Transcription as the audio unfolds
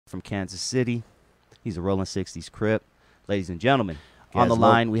from Kansas City. He's a Rollin 60s CRIP. Ladies and gentlemen, on the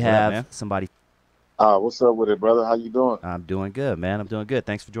line we have somebody. What's up with it, brother? How you doing? I'm doing good, man. I'm doing good.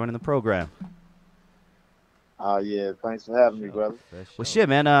 Thanks for joining the program. Yeah, thanks for having me, brother. Well, shit,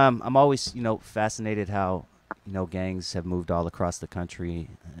 man. I'm always, fascinated how, gangs have moved all across the country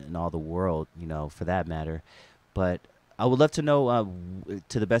and all the world, for that matter. But I would love to know,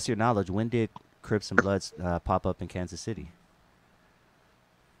 to the best of your knowledge, when did Crips and Bloods pop up in Kansas City?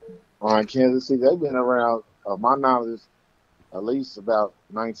 In Kansas City, they've been around, my knowledge, at least about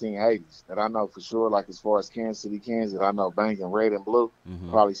 1980s. That I know for sure. Like as far as Kansas City, Kansas, I know Bangin red and blue,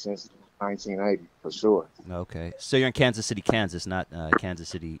 probably since 1980 for sure. Okay, so you're in Kansas City, Kansas, not Kansas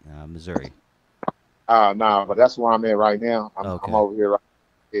City, Missouri. Nah, but that's where I'm at right now. I'm over here.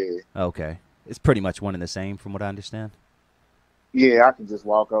 Yeah. Okay, it's pretty much one and the same, from what I understand. Yeah, I can just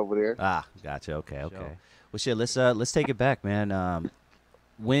walk over there. Gotcha. Okay. Well, shit, let's take it back, man.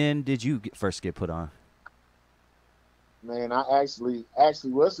 When did you first get put on? Man, I actually,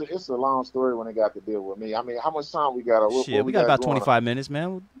 well, it's a long story when they got to deal with me. I mean, how much time we got? Shit, we got about 25 minutes,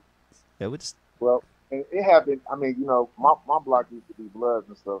 man. Yeah, Well, it happened. I mean, my block used to be Bloods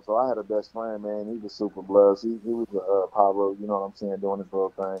and stuff, so I had a best friend, man. He was super Bloods. He was a Pablo, you know what I'm saying, doing this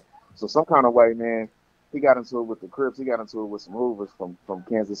whole thing. So some kind of way, man, he got into it with the Crips. He got into it with some Hoovers from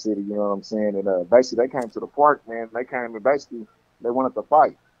Kansas City, you know what I'm saying? And basically, they came to the park, man. They came and basically they wanted to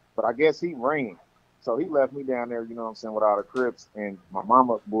fight, but I guess he ran. So he left me down there, you know what I'm saying, with all the Crips. And my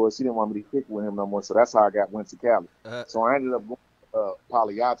mama, boy, she didn't want me to kick with him no more. So that's how I went to Cali. So I ended up going to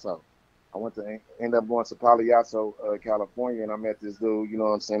Paliato. I ended up going to Paliato, California, and I met this dude, you know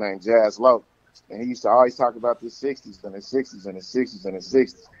what I'm saying, named Ghezz Low. And he used to always talk about the 60s and the 60s and the 60s and the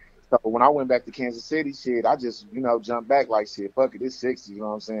 60s. So when I went back to Kansas City, shit, I just, jumped back like, shit, fuck it, it's 60s, you know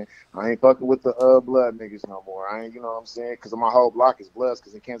what I'm saying? I ain't fucking with the blood niggas no more. I ain't, you know what I'm saying? Because my whole block is Bloods,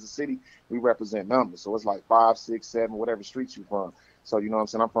 because in Kansas City, we represent numbers. So it's like 5, 6, 7, whatever street you from. So, you know what I'm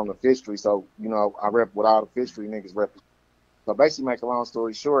saying? I'm from the Fifth Street, so, I rep with all the Fifth Street niggas represent. So basically, make a long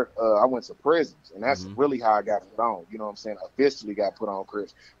story short, I went to prisons, and that's really how I got put on. You know what I'm saying? Officially got put on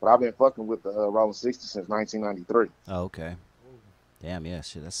Crips. But I've been fucking with the Rollin 60s since 1993. Oh, okay. Damn, yeah,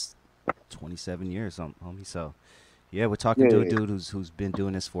 shit, that's 27 years, homie. So, yeah, we're talking to a dude who's been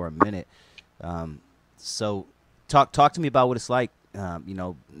doing this for a minute. So, talk to me about what it's like,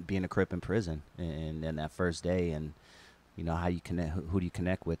 being a Crip in prison and that first day, and how you connect, who do you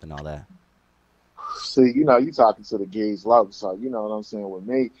connect with, and all that. See, you talking to the Ghezz low, so you know what I'm saying. With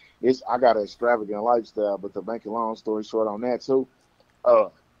me, I got an extravagant lifestyle, but to make a long story short on that too,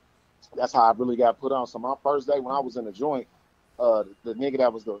 that's how I really got put on. So my first day when I was in the joint, the nigga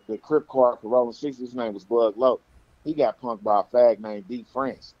that was the Crip card for Rollin 60s, his name was Bug Low. He got punked by a fag named D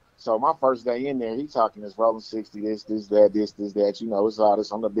France. So my first day in there, he talking this Rollin 60, this, that, it's all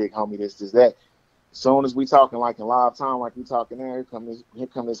this. I'm the big homie, this, that. As soon as we talking like in live time, like we talking there, here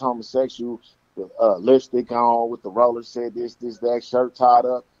come this homosexual with lipstick on, with the roller set, this, that, shirt tied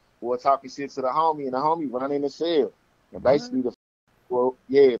up, boy, talking shit to the homie, and the homie running the cell. And basically,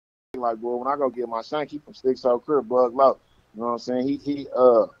 like, boy, when I go get my shank, he from 60 Crip, Bug Low. You know what I'm saying? He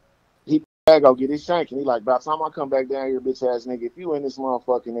go get his shank, and he like, by the time I come back down here, bitch ass nigga, if you in this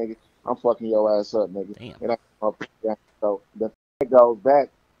motherfucking nigga, I'm fucking your ass up, nigga. Damn. And so the fag goes back,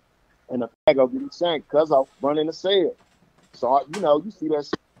 and the fag go get his shank, cuz I'm running the cell. So you see that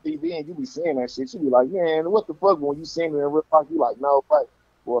shit on TV, and you be saying that shit, you be like, man, what the fuck? When you see me in real life, you like, no, but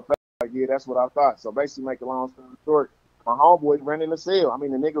well, like, yeah, that's what I thought. So basically, make a long story short, my homeboy running the cell. I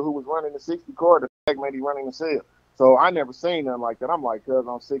mean, the nigga who was running the 60 car, the fag made he running the cell. So I never seen nothing like that. I'm like, cuz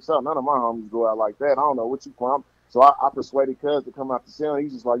I'm 6'0". None of my homies go out like that. I don't know what you from. So I persuaded cuz to come out the cell.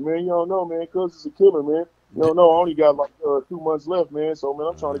 He's just like, man, you don't know, man, cuz is a killer, man. You don't know, I only got like 2 months left, man. So man,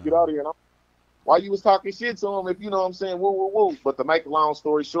 I'm trying to get out of here. And why you was talking shit to him if you know what I'm saying? Woo, woo, woo. But to make a long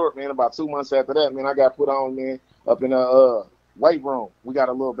story short, man, about 2 months after that, man, I got put on, man, up in a weight room. We got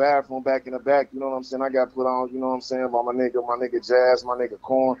a little bathroom back in the back, you know what I'm saying? I got put on, you know what I'm saying, by my nigga Ghezz, my nigga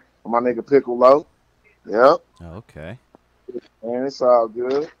Corn, and my nigga Pickle Low. Yep. Okay. And it's all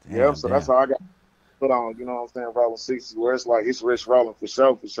good. Damn, so that's how I got put on, you know what I'm saying, Rollin 60s, where it's like, it's rich rolling for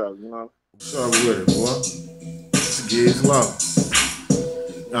sure, you know? What's up with it, boy? It's Ghezz Low.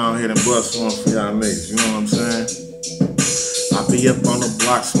 Y'all hear them bust one for y'all niggas, you know what I'm saying? I be up on the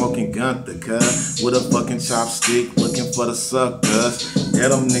block smoking Gunther, cuz, with a fucking chopstick looking for the suckers. Let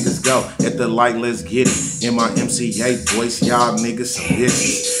them niggas go at the light, let's get it. In my MCA voice, y'all niggas some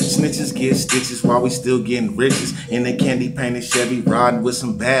bitches. Snitches get stitches while we still getting riches. In the candy painted Chevy riding with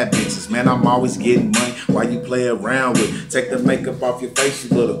some bad bitches. Man, I'm always getting money while you play around with. Take the makeup off your face, you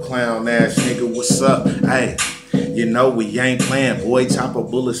little clown ass nigga, what's up? Hey. You know we ain't playing, boy. Chopper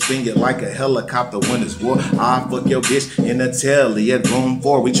bullets sting it like a helicopter when it's war. I fuck your bitch in the telly at room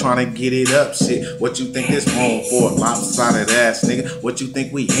 4. We tryna get it up, shit. What you think this room for? Lopsided ass nigga. What you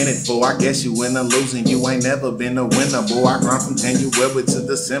think we in it for? I guess you in a losing. You ain't never been a winner, boy. I grind from January to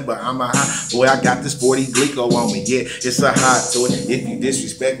December. I'm a hot boy. I got this 40 Glico on me. Yeah, it's a hot to it. If you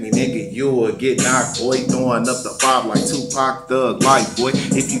disrespect me, nigga, you will get knocked, boy. Throwing up the 5 like Tupac Thug Life, boy.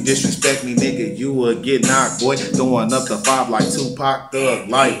 If you disrespect me, nigga, you will get knocked, boy. Throwing up the 5 like Tupac Thug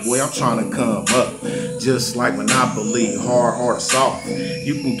Life, boy. I'm trying to come up just like Monopoly, hard or soft.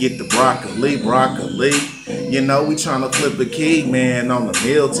 You can get the broccoli. You know we trying to flip a key, man, on the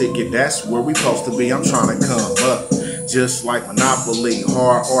meal ticket. That's where we supposed to be. I'm trying to come up just like Monopoly,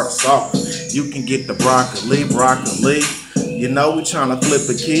 hard or soft. You can get the broccoli. You know we tryna flip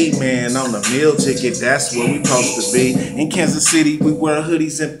a key, man, on the meal ticket. That's where we supposed to be. In Kansas City, we wear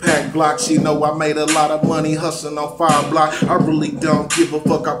hoodies and pack blocks. You know I made a lot of money hustling on 5 block. I really don't give a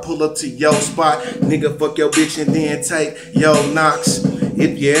fuck. I pull up to your spot, nigga. Fuck your bitch and then take your knocks.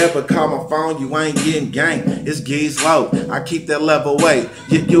 If you ever call my phone, you ain't getting gang. It's Ghezz low. I keep that level weight.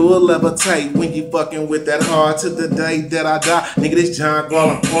 You'll levitate when you fucking with that hard to the day that I die. Nigga, this John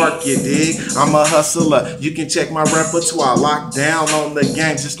Garland Park, you dig? I'm a hustler. You can check my repertoire. Locked down on the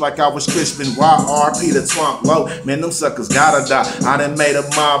game just like I was Crispin. YRP the Twomp Low. Man, them suckers gotta die. I done made up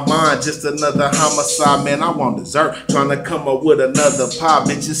my mind. Just another homicide, man. I want dessert. Trying to come up with another pie.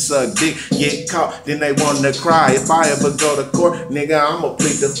 Bitches suck dick, get caught, then they want to cry. If I ever go to court, nigga, I'ma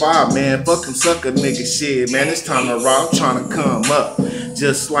plead the 5, man. Fuck them sucker nigga shit, man. It's time to ride. I'm trying to come up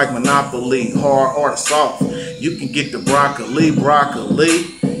just like Monopoly, hard or soft. You can get the broccoli.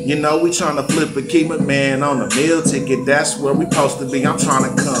 You know we trying to flip a key, man, on the meal ticket. That's where we supposed to be. I'm trying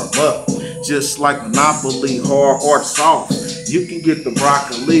to come up just like Monopoly, hard or soft. You can get the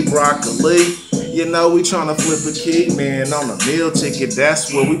broccoli. You know we trying to flip a key, man, on the meal ticket.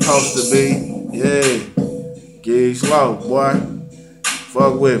 That's where we supposed to be. Yeah, Ghezz low, boy.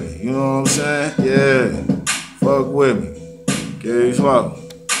 Fuck with me, you know what I'm saying? Yeah, fuck with me. Ghezz low.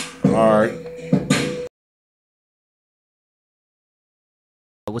 Alright.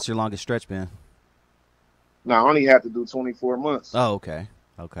 What's your longest stretch been? No, I only have to do 24 months. Oh, okay.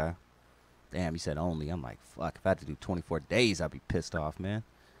 Okay. Damn, you said only. I'm like, fuck. If I had to do 24 days, I'd be pissed off, man.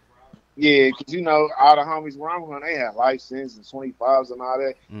 Yeah, because, you know, all the homies where I'm going, they had life sentences and 25s and all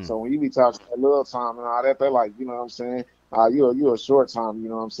that. So when you be talking that little time and all that, they're like, you know what I'm saying? You're a short time, you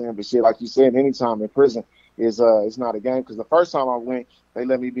know what I'm saying? But shit, like you said, any time in prison is it's not a game. Because the first time I went, they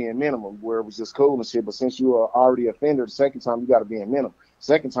let me be in minimum where it was just cool and shit. But since you are already a offender, the second time you got to be in minimum.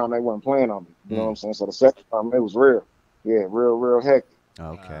 Second time they weren't playing on me. You know what I'm saying? So the second time it was real. Yeah, real hectic.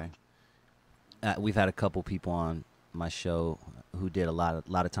 Okay. We've had a couple people on my show who did a lot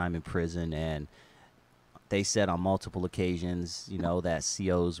of time in prison, and they said on multiple occasions, you know, that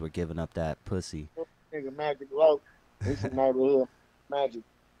COs were giving up that pussy. Nigga Magic Low, he's from neighborhood Magic.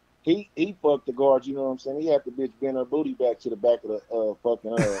 He fucked the guard, you know what I'm saying? He had the bitch bend her booty back to the back of the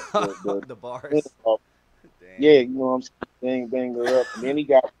fucking the bars. Yeah, you know what I'm saying? Bang her up, and then he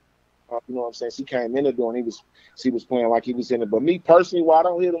got, you know what I'm saying? She came in the door and she was playing like he was in it. But me personally, why I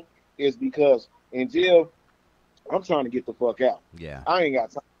don't hit him is because in jail, I'm trying to get the fuck out. Yeah, I ain't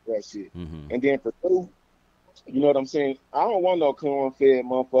got time for that shit. And then for 2, you know what I'm saying? I don't want no corn-fed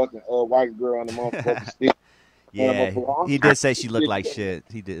motherfucking white girl on the motherfucking stick. Yeah, he did say she looked like shit.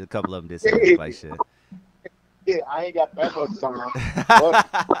 He did. A couple of them did say she looked like shit. Yeah, I ain't got that much time.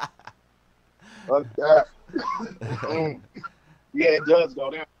 But that. Yeah, it does go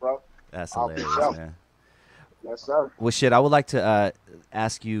down, bro. That's hilarious, man. Yes, sir. Well, shit, I would like to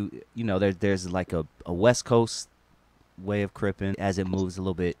ask you, you know, there's like a West Coast way of cripping as it moves a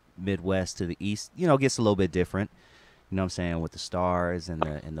little bit Midwest to the East. You know, it gets a little bit different. You know what I'm saying, with the stars and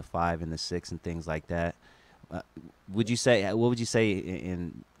the 5 and the 6 and things like that. What would you say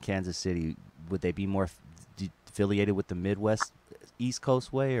in Kansas City? Would they be more affiliated with the Midwest East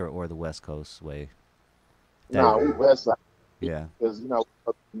Coast way or the West Coast way? No, we West side. Yeah. Because, you know,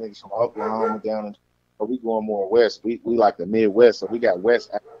 niggas from Oklahoma down in, but we going more west. We like the Midwest, so we got West.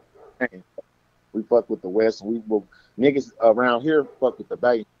 We fuck with the West. Niggas around here fuck with the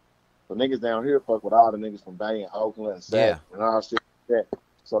Bay. So niggas down here fuck with all the niggas from Bay and Oakland and Sac and all shit like that.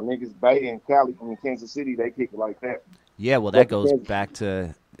 So niggas Bay and Cali from Kansas City, they kick it like that. Yeah, well, that goes back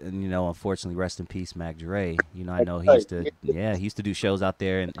to, you know, unfortunately, rest in peace, Mac Dre. You know, I know he used to do shows out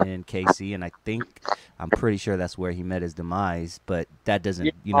there in KC, and I'm pretty sure that's where he met his demise. But that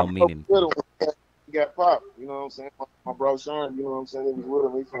doesn't, you know, mean him. He got popped. You know what I'm saying? My bro Sean, you know what I'm saying? He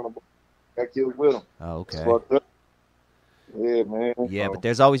was with him. He got killed with him. Oh, okay. Yeah, man. Yeah, but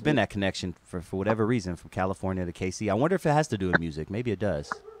there's always been that connection for whatever reason from California to KC. I wonder if it has to do with music. Maybe it does.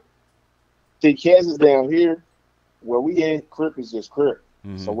 See, Kansas down here, where we at, Crip is just Crip.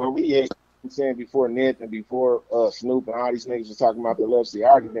 So where we at, I'm saying before Ned and before Snoop and all these niggas was talking about the left. See, I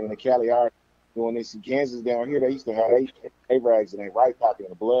already been in the Cali already doing this. In Kansas down here, they used to have they rags in their right pocket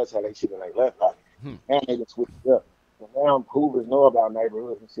and the Bloods had they shit in their left pocket. Now they just switched it up. So now Hoovers know about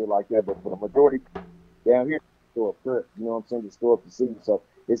neighborhoods and shit like that, but for the majority down here, store up Crip. You know what I'm saying? Just store up the city. So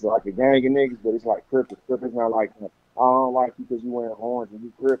it's like a gang of niggas, but it's like Crip. Crip is not like, I don't like you because you wearing orange and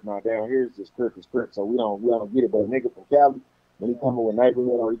you Crip. Now down here it's just Crip is Crip. So we don't get it. But a nigga from Cali, when he come with a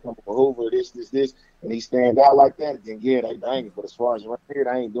neighborhood or he come with Hoover, this, and he stand out like that, then yeah, they bang it. But as far as right here,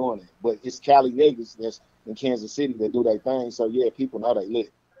 they ain't doing it. But it's Cali niggas that's in Kansas City that do their thing. So yeah, people know they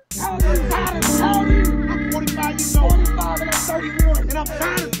lit. I'm I'm 45 years old. 45 and I'm 31. And I'm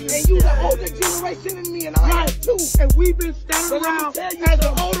tired of it. And you the older generation than me, and I am too. And we've been standing around as the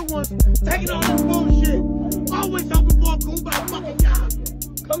older ones, taking all this bullshit. Always hoping for a kumbaya fucking y'all.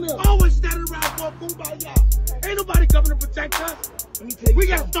 Come here. Always standing around for a kumbaya. Ain't nobody coming to protect us. We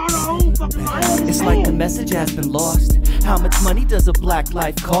gotta start our own fucking life. It's like the message has been lost. How much money does a black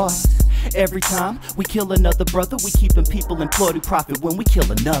life cost? Every time we kill another brother, we keeping people employed who profit when we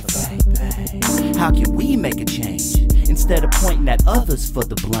kill another. How can we make a change instead of pointing at others for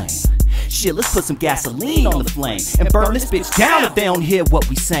the blame? Shit, let's put some gasoline on the flame and burn this bitch down if they don't hear what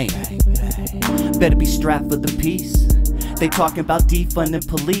we saying. Better be strapped for the peace. They talking about defunding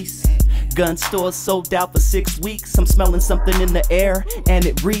police. Gun stores sold out for 6 weeks. I'm smelling something in the air and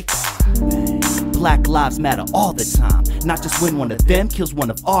it reeks. Black lives matter all the time, not just when one of them kills one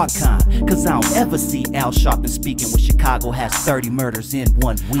of our kind. Cause I don't ever see Al Sharpton speaking when Chicago has 30 murders in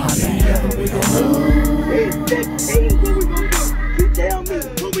 1 week. It's 15, what we gonna do? You tell me,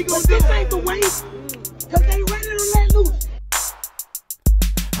 what we gonna do? This ain't the way, cause they ready to let loose.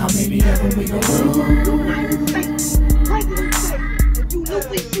 How many of them we gonna do? United States, President say, if you knew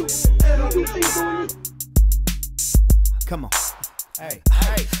we shoot, you think doing this? Come on. Hey,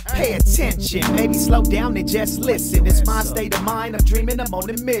 pay attention, maybe slow down and just listen. It's my state of mind, I'm dreaming, I'm on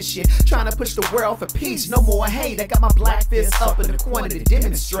a mission. Trying to push the world for peace, no more hate. I got my black fist up in the corner to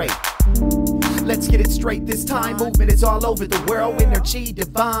demonstrate. Let's get it straight this time, movement is all over the world, energy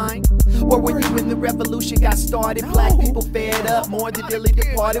divine. Or were you when the revolution got started? Black people fed up, more than dearly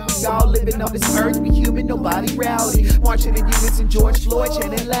departed. We all living on this earth, we human, nobody rowdy. Marching in unison, George Floyd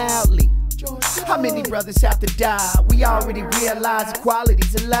chanting loudly. How many brothers have to die? We already realize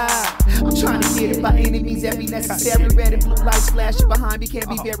equality's alive. I'm trying to get it by any means that be necessary. Red and blue lights flashing behind me can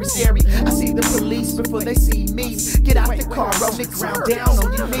be very scary. I see the police before they see me. Get out the car, roll the ground down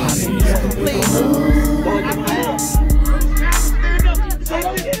on your knees. Please.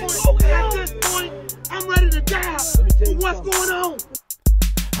 At this point, I'm ready to die. What's going on?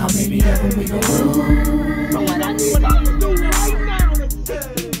 How many of them we gonna do? So what I need y'all to do right now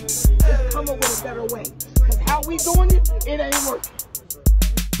is come up with a better way. Cause how we doing it, it ain't working.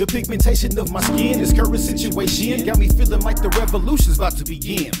 The pigmentation of my skin, this current situation got me feeling like the revolution's about to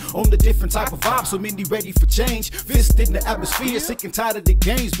begin. On the different type of vibe, so many ready for change. Fist in the atmosphere, sick and tired of the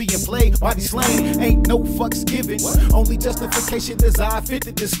games being played. Body slain, ain't no fucks given. Only justification is I fit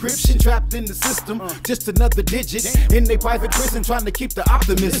the description. Trapped in the system, just another digit in a private prison, trying to keep the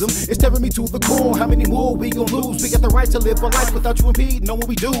optimism. It's tearing me to the core. How many more we gon' lose? We got the right to live a life without you impeding on what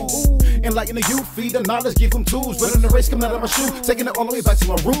we do. Enlighten the youth, feed them knowledge, give them tools. Running the race, coming out of my shoe, taking it all the way back to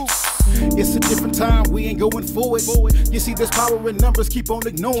my roots. It's a different time, we ain't going forward. You see there's power in numbers, keep on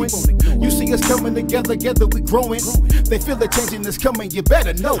ignoring. You see us coming together we growing. They feel the changing is coming, you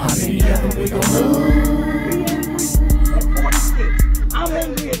better know. How many of them we gonna do? At 46, I'm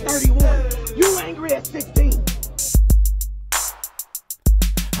angry at 31. You angry at 16.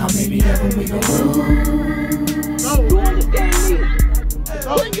 How many of them we gonna do? No, you understand me?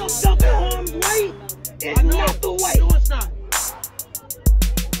 Putting yourself in harm's way is not the way. No, it's not.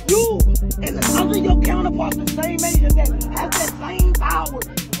 You and the other your counterparts the same age that have that same power.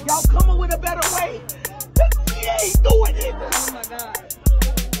 Y'all come up with a better way. He ain't doing it. Oh my God.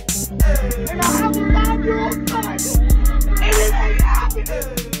 And I have a 5-year-old son. And it ain't happening.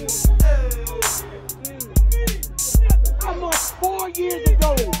 Almost 4 years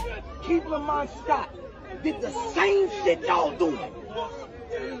ago, Keep Lamont Scott did the same shit y'all doing.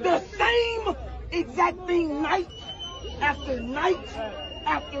 The same exact thing night after night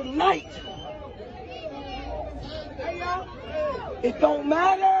after night. It don't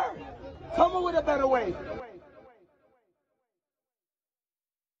matter. Come up with a better way.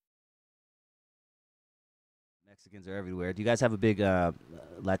 Mexicans are everywhere. Do you guys have a big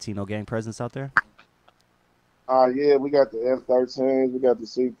Latino gang presence out there? Yeah, we got the F-13s, we got the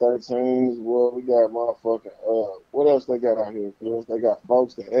C-13s. Well, we got motherfucking what else they got out here? Chris? They got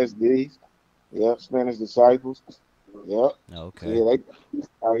folks, the SDs. Yep, Spanish disciples. Yep. So, Okay. yeah, they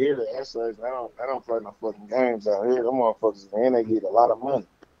out here the essays. They don't play no fucking games out here. Them motherfuckers, and they get a lot of money.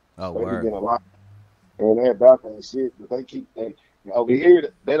 Oh, So they be word. getting a lot, and they're about that shit. But they keep over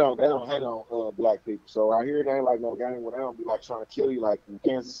here. They don't hate on black people. So out here, they ain't like no gang where they don't be like trying to kill you. Like in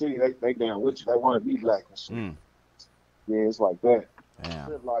Kansas City, they down with you. They want to be black and shit. Mm. Yeah, it's like that.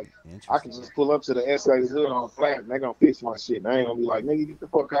 Damn. Like I can Interesting. just pull up to the essays hood on flat, and they gonna fix my shit. And I ain't gonna be like, nigga, get the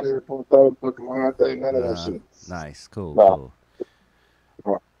fuck out of here from the third fucking line thing. None of that shit. Nice. Cool. Nah.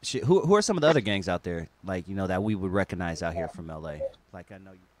 Cool. Shit, who are some of the other gangs out there, like, you know, that we would recognize out here from LA? Like, I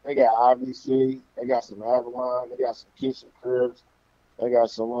know you. They got IBC, they got some Avalon, they got some Kitchen Cribs, they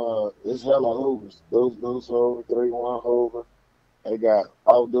got some it's hella Hoovers. Deuce Hoover, 3-1 Hoover, they got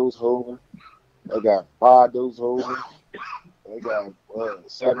Deuce Hoover, they got 5 Deuce Hoover, they got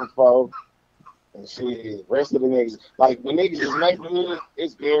 7-4, and shit. Rest of the niggas, like the niggas' neighborhood,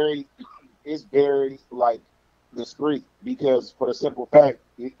 it's very like discreet because for the simple fact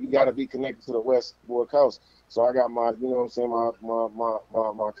you got to be connected to the West Coast. So I got my, you know what I'm saying,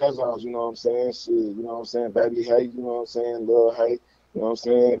 my cousins, you know what I'm saying, shit, you know what I'm saying, Baby Hay, you know what I'm saying, Lil Hay, you know what I'm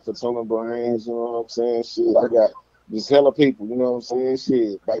saying, Fatuna Brains, you know what I'm saying, shit. I got just hella people, you know what I'm saying,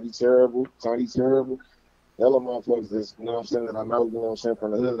 shit, Baby Terrible, Tiny Terrible, hella motherfuckers that's, you know what I'm saying, that I know, you know what I'm saying,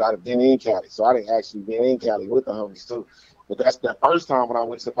 from the hood. I've been in Cali, so I didn't actually been in Cali with the homies too. But that's the first time when I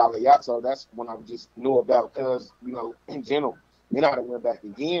went to Palo Alto, that's when I just knew about cuz, you know, in general. Then I went back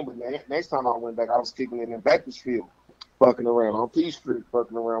again, but next time I went back, I was kicking it in Bakersfield, fucking around on P Street,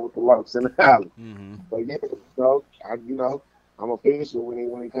 fucking around with the Lopes in the alley. Mm-hmm. But yeah, so I'm official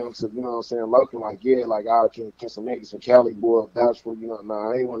when it comes to, you know what I'm saying, local, like, yeah, like, can some niggas from Cali, boy, vouch for, you know,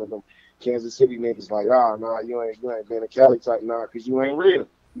 nah, I ain't one of them Kansas City niggas like, nah, you ain't been a Cali type, nah, because you ain't real.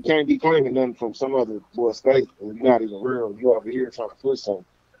 You can't be claiming nothing from some other boy state, and you're not even real. You over here trying to push something.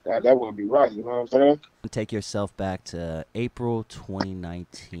 That wouldn't be right, you know what I'm saying? Take yourself back to April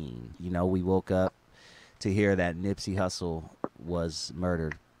 2019. You know, we woke up to hear that Nipsey Hussle was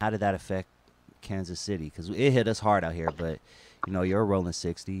murdered. How did that affect Kansas City? Because it hit us hard out here, but, you know, you're a rolling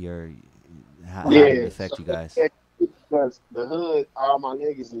 60. How did it affect you guys? Because the hood, all my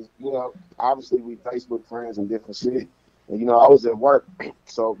niggas is, you know, obviously we Facebook friends and different shit. And, you know, I was at work,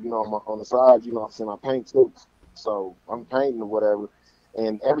 so, you know, on the side, you know what I'm saying, I paint too. So I'm painting or whatever.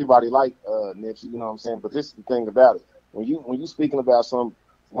 And everybody like Nipsey, you know what I'm saying? But this is the thing about it. When you speaking about some,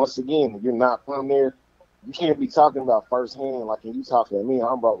 once again, if you're not from there, you can't be talking about firsthand like when you talking to me.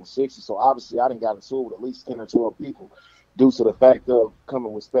 I'm rolling 60, so obviously I done got into it with at least 10 or 12 people due to the fact of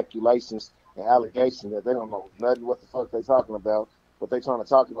coming with speculations and allegations that they don't know nothing what the fuck they talking about, but they trying to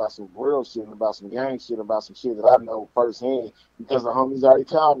talk about some real shit and about some gang shit, about some shit that I know firsthand because the homies already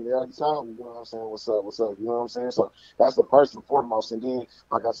called me. They already told me, you know what I'm saying, what's up, you know what I'm saying? So that's the first and foremost. And then,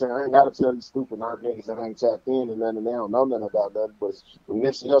 like I said, I ain't got to tell these stupid niggas that ain't tapped in and nothing, and they don't know nothing about nothing. But when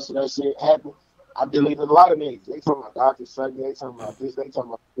Nipsey Hussle, that shit happened, I deleted a lot of niggas. They talking about Dr. Sunday, they talking about this, they talking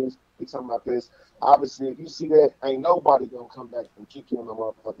about this, they talking about this. Obviously, if you see that, ain't nobody gonna come back and kick you in the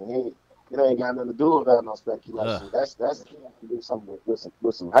motherfucking head. It ain't got nothing to do with that, no speculation. That's to do something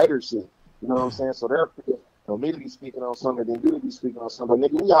with some hater shit. You know what I'm saying? So they're me to be speaking on something, then you to be speaking on something.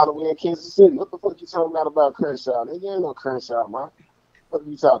 Nigga, we all the way in Kansas City. What the fuck you talking about Crenshaw? Nigga, ain't no Crenshaw, man. What are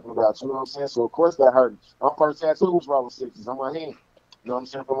you talking about? You know what I'm saying? So of course that hurt me. My first tattoo was rolling 60s on my hand. You know what I'm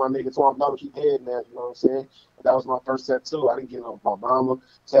saying? For my nigga Twomp Dog, keep dead now. You know what I'm saying? That was my first tattoo. I didn't get on my mama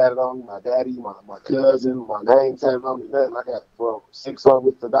tatted on me, my daddy, my cousin, my name tatted on me, nothing. I got from 6 on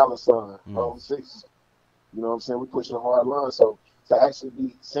with the dollar sign, rolling 60s. You know what I'm saying? We pushing a hard line. So to actually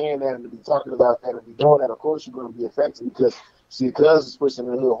be saying that and to be talking about that and be doing that, of course you're going to be affected because see, Cuz is pushing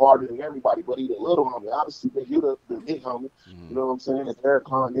a little harder than everybody, but he the little homie. Obviously, but you the big homie. You know what I'm saying? It's Eric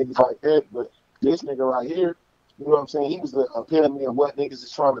Klein, niggas like that. But this nigga right here, you know what I'm saying? He was the epitome of what niggas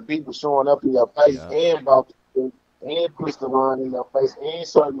is trying to be, was showing up in your face and about the and push the line in your face and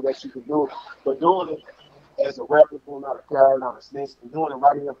showing you that you can do it. But doing it as a replicable, not a coward, not a snitch, and doing it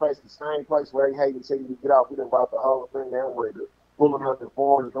right in your face, the same place where he hated until you get out. We done brought the whole thing that way, pulling up the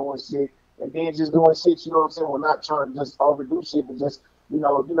phone and doing shit, and then just doing shit, you know what I'm saying? We're not trying to just overdo shit, but just, you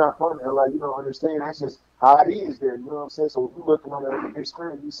know, you're not from there, like, you don't understand. That's just how it is there, you know what I'm saying? So if you looking on the big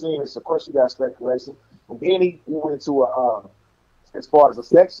screen, you seeing this, of course you got speculation. And then he went into as far as a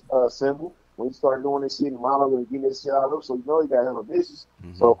sex symbol, when you start doing this shit and modeling and getting this shit out of, so you know you got hella vicious.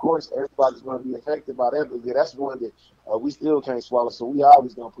 So of course everybody's going to be affected by that. But yeah, that's one that we still can't swallow. So we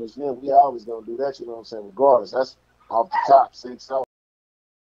always going to push them. We always going to do that. You know what I'm saying? Regardless, that's off the top. 6-0.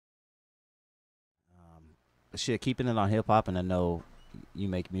 shit, keeping it on hip hop, and I know you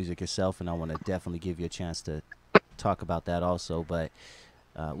make music yourself, and I want to definitely give you a chance to talk about that also. But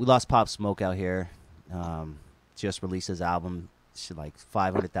we lost Pop Smoke out here. Just released his album, shit, like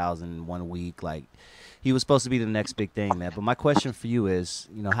 500,000 in 1 week. Like, he was supposed to be the next big thing, man. But my question for you is,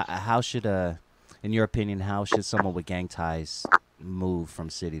 you know, how should in your opinion, how should someone with gang ties move from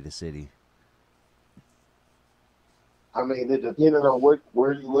city to city? I mean, it depending on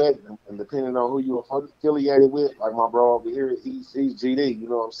where you at and depending on who you affiliated with. Like my bro over here, he's GD. You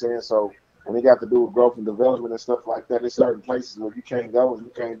know what I'm saying? So when it got to do with growth and development and stuff like that, there's certain places where you can't go and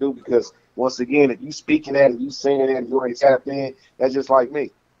you can't do because once again, if you speaking at it, you saying that, you ain't tapped in. That's just like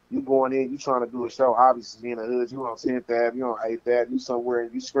me. You going in, you trying to do a show. Obviously, in the hood, you on 10th Ave, you on 8th Ave, you somewhere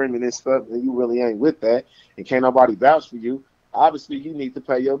and you screaming this stuff, and you really ain't with that, and can't nobody vouch for you. Obviously, you need to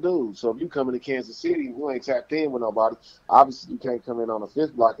pay your dues. So if you coming to Kansas City and you ain't tapped in with nobody, obviously you can't come in on the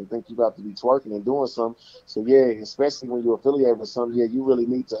 5th block and think you about to be twerking and doing something. So yeah, especially when you're affiliated with something, yeah, you really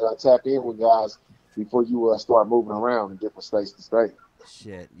need to tap in with guys before you start moving around in different states to state.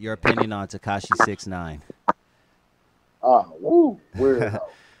 Shit, your opinion on Tekashi 6ix9ine? Woo, weirdo.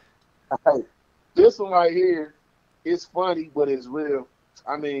 Hey, this one right here is funny, but it's real.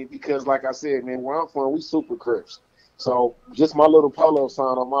 I mean, because like I said, man, where I'm from, we super Crips. So just my little polo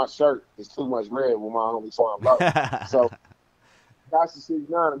sign on my shirt is too much red with my homie Farm Low. So Tekashi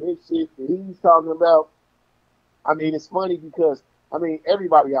 6ix9ine and his shit that he's talking about, I mean, it's funny because, I mean,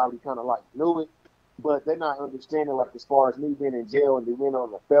 everybody already kind of like knew it, but they're not understanding, like, as far as me being in jail and being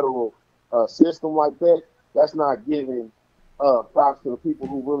on the federal system like that, that's not giving props to the people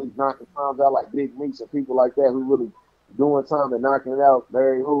who really knocking times out, like Big Meats and people like that who really doing time and knocking it out,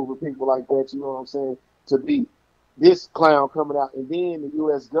 Larry Hoover, people like that, you know what I'm saying, to be this clown coming out, and then the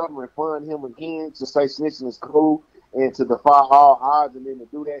U.S. government fund him again to say snitching is cool and to defy all odds, and then to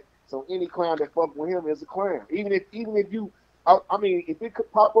do that. So any clown that fuck with him is a clown. Even if you, I mean, if it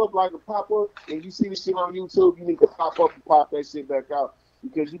could pop up like a pop up, and you see this shit on YouTube, you need to pop up and pop that shit back out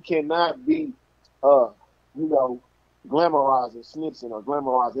because you cannot be, you know, glamorizing snitching or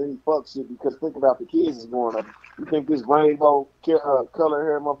glamorizing any fuck shit because think about the kids is growing up. You think this rainbow color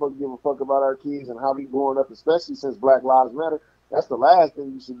hair motherfucker give a fuck about our kids and how we growing up, especially since Black Lives Matter? That's the last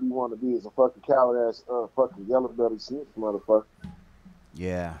thing you should be wanting to be is a fucking coward ass fucking yellow belly snitch motherfucker.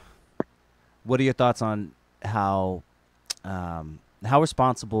 Yeah. What are your thoughts on how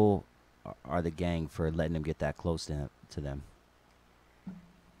responsible are the gang for letting them get that close to them?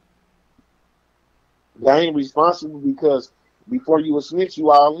 They ain't responsible because before you were snitch, you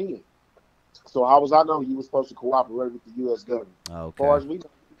all in. So how was I know you were supposed to cooperate with the U.S. government? Okay. As far as we know,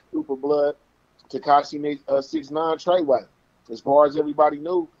 Super Blood, Tekashi 6ix9ine Treyway. As far as everybody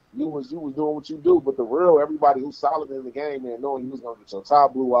knew, you was doing what you do. But the real everybody who's solid in the game, man, knowing you was gonna get your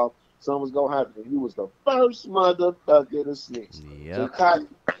top blew off, something was gonna happen. And you was the first motherfucker to snitch. Yep. Tekashi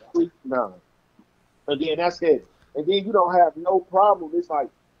 6ix9ine. And then that's it. And then you don't have no problem. It's like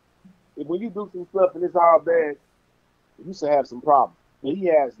when you do some stuff and it's all bad, you should have some problems. And he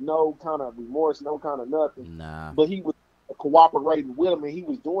has no kind of remorse, no kind of nothing. Nah. But he was cooperating with him and he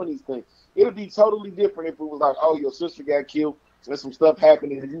was doing these things. It would be totally different if it was like, oh, your sister got killed and some stuff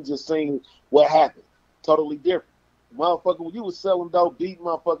happened and you just seen what happened. Totally different. Motherfucker, when you was selling dope, beating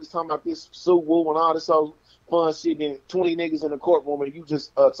motherfuckers, talking about this Suwu and all this old fun shit, and 20 niggas in the courtroom and you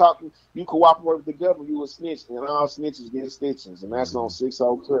just talking, you cooperate with the government, you a snitch, and all snitches get stitches, and that's on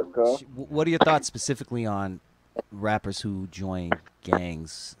 6-0 CRIP, cuz. What are your thoughts specifically on rappers who join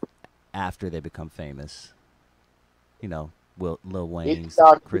gangs after they become famous? You know, Lil Wayne's,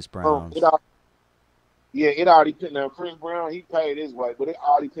 Chris Brown's. It already depends. Now, Chris Brown, he paid his way, but it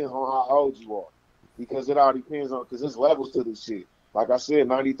all depends on how old you are. Because it all depends on, because there's levels to this shit. Like I said,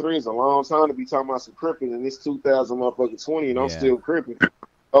 93 is a long time to be talking about some cripping, and it's 2020, and I'm still cripping.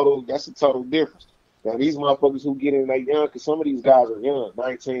 That's a total difference. Now, these motherfuckers who get in, they young, because some of these guys are young,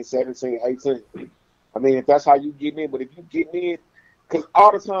 19, 17, 18. I mean, if that's how you get in, but if you get in, because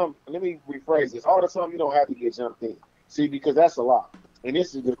all the time, let me rephrase this, all the time you don't have to get jumped in. See, because that's a lot. And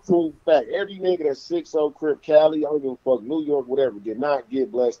this is the true fact. Every nigga that's 6-0 CRIP, Cali, I don't give a fuck, New York, whatever, did not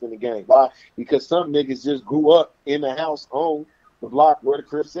get blessed in the game. Why? Because some niggas just grew up in the house on the block where the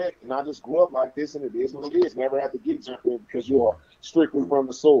Crips at. And I just grew up like this, and it is what it is. Never had to get jumped in because you are strictly from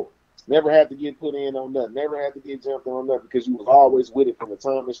the sword. Never had to get put in on nothing. Never had to get jumped in on nothing because you was always with it from the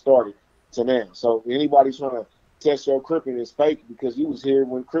time it started to now. So anybody trying to test your cripping is fake because you was here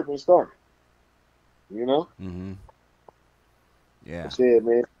when cripping started. You know? Mm-hmm. Yeah. Shit,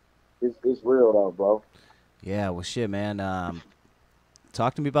 man. It's real though, bro. Yeah, well shit, man.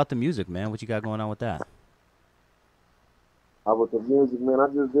 Talk to me about the music, man. What you got going on with that? How about the music, man? I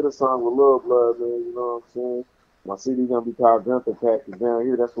just did a song with Lil Blood, man. You know what I'm saying? My CD gonna be called Gunther Pack, 'cause down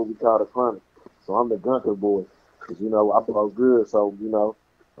here that's what we call the Chronic. So I'm the Gunther boy, 'cause you know I blow good. So you know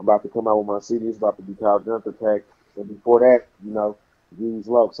I'm about to come out with my CD. It's about to be called Gunther Pack. And before that, you know, Ghezz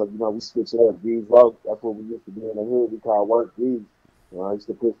Low. So you know we switch it up. Ghezz Low. That's what we used to be in the hood. We call work Ghezz. You know, I used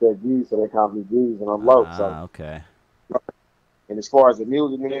to push that Ghezz, so they call me Ghezz, and I'm low. So Okay. and as far as the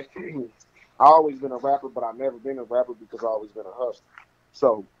music, man, I always been a rapper, but I've never been a rapper because I always been a hustler.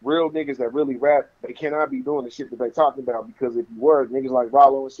 So real niggas that really rap, they cannot be doing the shit that they talking about, because if you were niggas like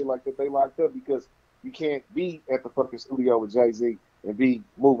Rollo and shit like that, they locked up because you can't be at the fucking studio with Jay-Z and be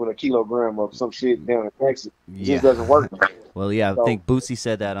moving a kilogram of some shit down in Texas. It just doesn't work. Well, yeah, I So, think Boosie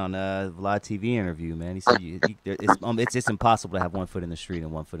said that on a live TV interview, man. He said it's impossible to have one foot in the street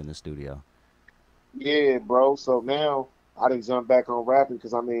and one foot in the studio. yeah, bro. So now I didn't jump back on rapping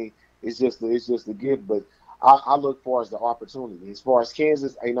because I mean it's just a gift. But I look for as the opportunity. As far as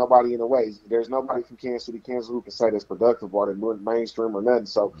Kansas, ain't nobody in the way. There's nobody from Kansas City, Kansas who can say that's productive or that mainstream or nothing.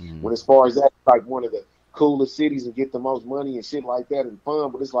 So when as far as that, like one of the coolest cities and get the most money and shit like that and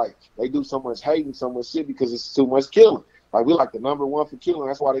fun, but it's like they do so much hating, so much shit because it's too much killing. Like we like the #1 for killing.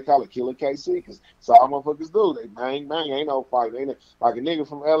 That's why they call it Killer KC, because that's all motherfuckers do. They bang bang, ain't no fight. Ain't like a nigga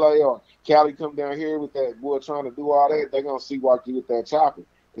from LA or Cali come down here with that boy trying to do all that. They gonna see walk you with that chopper.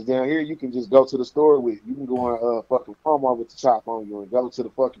 Because down here you can just go to the store with. You can go on fucking Walmart with the chop on you, and go to the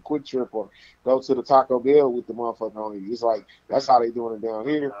fucking Quick Trip or go to the Taco Bell with the motherfucker on you. It's like that's how they doing it down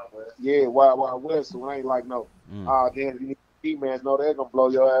here. Yeah, Wild West. So it ain't like no. Damn, you need E-mans. No, they're gonna blow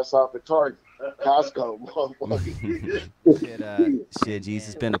your ass off at Target. Costco, motherfucker. Shit, Ghezz,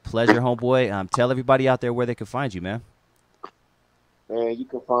 it's been a pleasure, homeboy. Tell everybody out there where they can find you, man. Man, you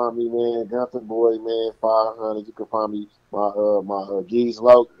can find me, man, Gunther Boy, man, 500. You can find me my Ghezz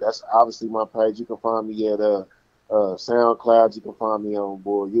Low. That's obviously my page. You can find me at SoundCloud. You can find me on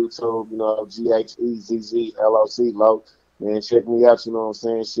YouTube. You know, GHEZZLOC Low. Man, check me out. You know what I'm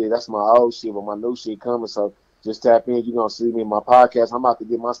saying? Shit, that's my old shit, but my new shit coming. So just tap in. You're gonna see me in my podcast. I'm about to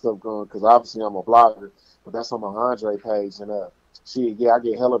get my stuff going because obviously I'm a blogger, but that's on my Andre page. And shit, yeah, I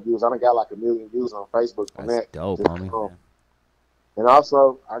get hella views. I done got like 1 million views on Facebook from That's that. dope, homie. And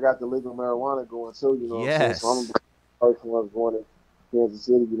also, I got the legal marijuana going too. You know what I'm saying? So I'm the person who was born in Kansas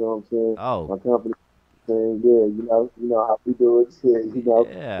City. You know what I'm saying? Oh, my company saying, yeah, you know how we do it. Yeah, you know,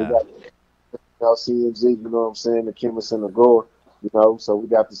 we got CNG. You know what I'm saying? The chemist and the gore. You know, so we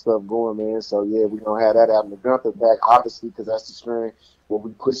got the stuff going, man. So yeah, we're gonna have that out in the Gunther Pack, obviously, because that's the strain what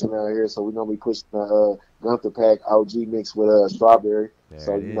we pushing out here. So we're gonna be pushing the Gunther Pack OG mixed with strawberry. There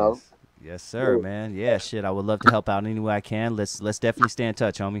so it you is. know, yes, sir, man. Yeah, shit. I would love to help out any way I can. Let's definitely stay in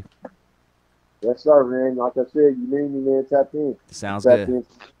touch, homie. Yes, sir, man. Like I said, you need me, man. Tap in. Sounds tap good. In.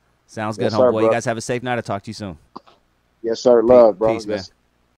 Sounds yes, good, sir, homeboy. bro. You guys have a safe night. I'll talk to you soon. Yes, sir. Love, bro. Peace, man.